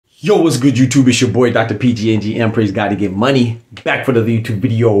Yo, what's good, YouTube? It's your boy, drpgngm. Praise God to get money. Back for the YouTube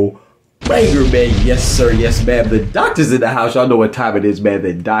video. Banger, man. Yes, sir. Yes, man. The doctor's in the house. Y'all know what time it is, man.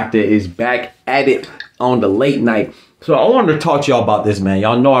 The doctor is back at it on the late night. So I wanted to talk to y'all about this, man.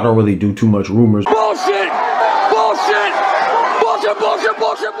 Y'all know I don't really do too much rumors. Bullshit! Bullshit! Bullshit, bullshit,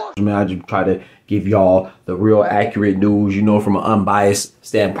 bullshit, bullshit. Man, I just try to give y'all the real accurate news, you know, from an unbiased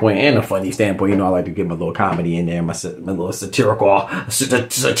standpoint and a funny standpoint. You know, I like to give my little comedy in there, my little satirical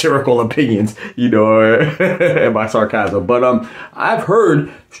opinions, you know, and my sarcasm. But I've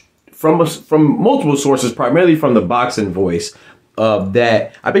heard from multiple sources, primarily from the Boxing Voice,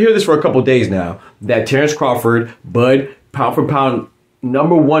 that I've been hearing this for a couple days now, that Terence Crawford, Bud, pound for pound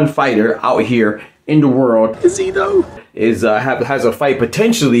 #1 fighter out here in the world, is he though? Has a fight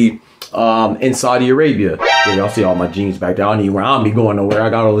potentially in Saudi Arabia. Yeah, y'all see all my jeans back there. I don't be going nowhere. I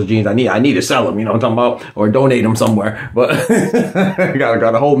got all those jeans I need to sell them, you know what I'm talking about? Or donate them somewhere. But I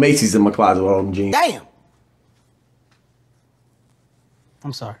got a whole Macy's in my closet with all them jeans. Damn!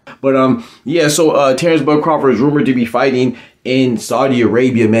 I'm sorry. But yeah, so Terence Bud Crawford is rumored to be fighting in Saudi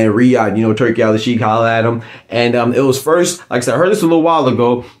Arabia, man, Riyadh, you know, Turkey Al Sheikh holla at him. And it was first, like I said, I heard this a little while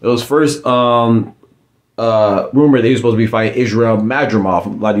ago. It was first rumor that he was supposed to be fighting Israel Madrimov. A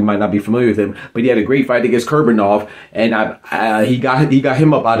lot of you might not be familiar with him, but he had a great fight against Kurbanov, and he got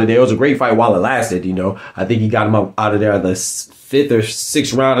him up out of there. It was a great fight while it lasted, you know. I think he got him up out of there at the 5th or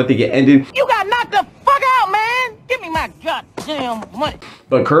 6th round. I think it ended. You got knocked the fuck out, man. Give me my goddamn money.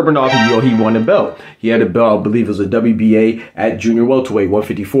 But Kurbanov, he won a belt. He had a belt, I believe it was a WBA at junior welterweight,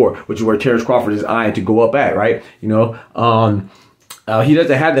 154, which is where Terence Crawford is eyeing to go up at, right? You know, he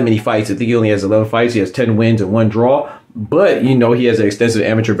doesn't have that many fights. I think he only has 11 fights. He has 10 wins and 1 draw. But, you know, he has an extensive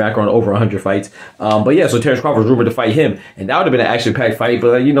amateur background, over 100 fights. But yeah, so Terence Crawford was rumored to fight him. And that would have been an action-packed fight.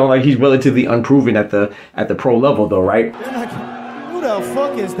 But, you know, like, he's relatively unproven at the pro level, though, right? Who the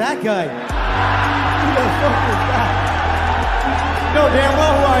fuck is that guy? Who the fuck is that? You know damn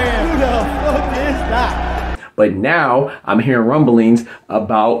well who I am. Who the fuck is that? But now I'm hearing rumblings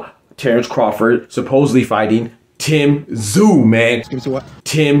about Terence Crawford supposedly fighting Tszyu, man. Excuse me, what?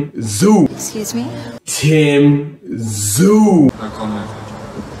 Tszyu. Excuse me? Tszyu.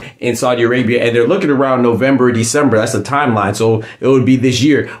 In Saudi Arabia, and they're looking around November, December. That's the timeline, so it would be this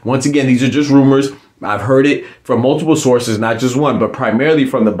year. Once again, these are just rumors. I've heard it from multiple sources, not just one, but primarily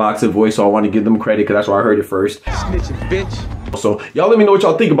from the Boxing Voice, so I want to give them credit because that's where I heard it first. Snitching, bitch. So y'all let me know what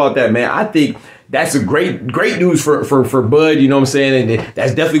y'all think about that, man. I think that's a great news for Bud, you know what I'm saying? And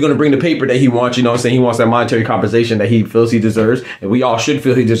that's definitely going to bring the paper that he wants, you know what I'm saying? He wants that monetary compensation that he feels he deserves, and we all should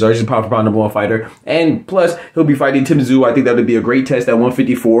feel he deserves. He's a pound for pound #1 fighter. And plus, he'll be fighting Tszyu. I think that would be a great test at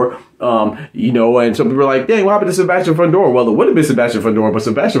 154. You know, and some people are like, dang, what happened to Sebastian Fundora? Well, it would have been Sebastian Fundora, but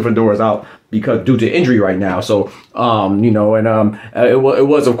Sebastian Fundora is out because due to injury right now. So, you know, and it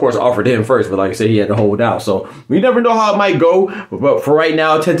was, of course, offered to him first, but like I said, he had to hold out. So we never know how it might go. But for right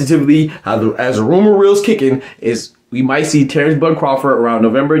now, tentatively, as a rumor reel's kicking, is we might see Terence Bud Crawford around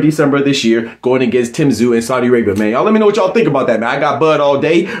November, December this year going against Tszyu in Saudi Arabia, man. Y'all let me know what y'all think about that, man. I got Bud all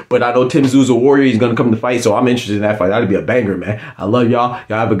day, but I know Tszyu's a warrior. He's going to come to fight, so I'm interested in that fight. That'd be a banger, man. I love y'all.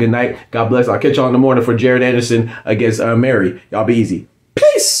 Y'all have a good night. God bless. I'll catch y'all in the morning for Jared Anderson against Mary. Y'all be easy.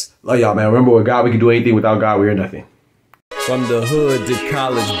 Peace. Love y'all, man. Remember, with God, we can do anything. Without God, we are nothing. From the hood to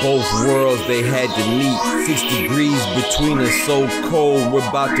college, both worlds they had to meet. 6 degrees between us, so cold we're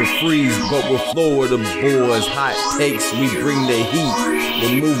about to freeze. But we're Florida boys, hot takes, we bring the heat.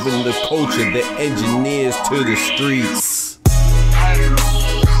 We're moving the culture, the engineers to the streets.